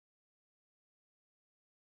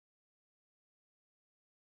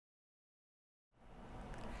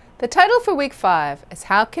The title for week 5 is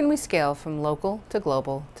How Can We Scale from Local to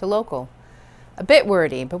Global to Local? A bit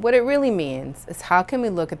wordy, but what it really means is how can we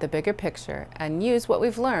look at the bigger picture and use what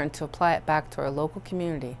we've learned to apply it back to our local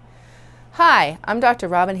community. Hi, I'm Dr.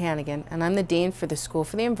 Robin Hannigan, and I'm the Dean for the School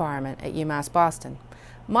for the Environment at UMass Boston.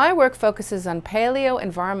 My work focuses on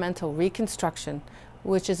paleo-environmental reconstruction,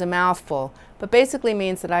 which is a mouthful, but basically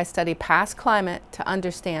means that I study past climate to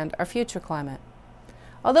understand our future climate.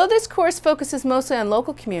 Although this course focuses mostly on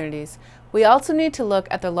local communities, we also need to look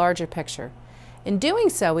at the larger picture. In doing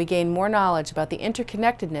so, we gain more knowledge about the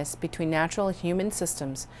interconnectedness between natural and human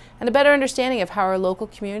systems and a better understanding of how our local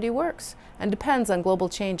community works and depends on global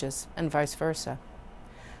changes, and vice versa.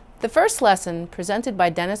 The first lesson, presented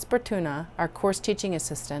by Dennis Bertuna, our course teaching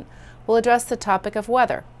assistant, will address the topic of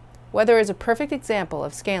weather. Weather is a perfect example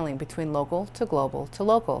of scaling between local to global to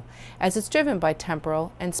local, as it's driven by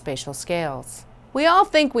temporal and spatial scales. We all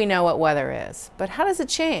think we know what weather is, but how does it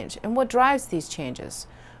change and what drives these changes?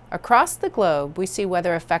 Across the globe, we see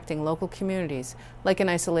weather affecting local communities, like in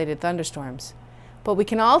isolated thunderstorms. But we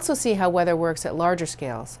can also see how weather works at larger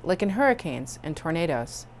scales, like in hurricanes and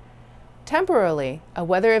tornadoes. Temporarily, a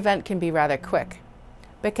weather event can be rather quick,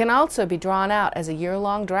 but can also be drawn out as a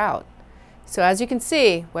year-long drought. So as you can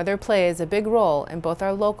see, weather plays a big role in both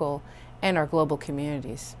our local and our global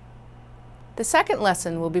communities. The second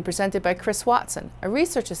lesson will be presented by Chris Watson, a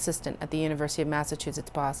research assistant at the University of Massachusetts,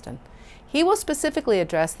 Boston. He will specifically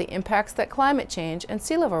address the impacts that climate change and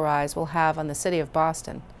sea level rise will have on the city of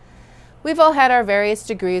Boston. We've all had our various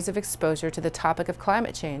degrees of exposure to the topic of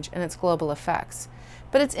climate change and its global effects,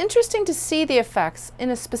 but it's interesting to see the effects in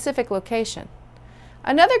a specific location.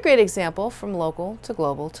 Another great example from local to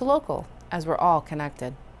global to local, as we're all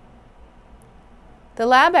connected. The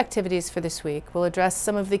lab activities for this week will address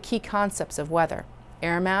some of the key concepts of weather: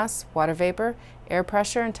 air mass, water vapor, air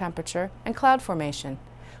pressure and temperature, and cloud formation.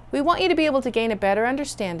 We want you to be able to gain a better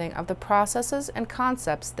understanding of the processes and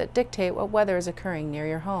concepts that dictate what weather is occurring near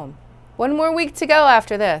your home. One more week to go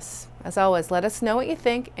after this. As always, let us know what you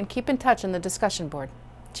think and keep in touch on the discussion board.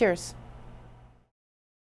 Cheers.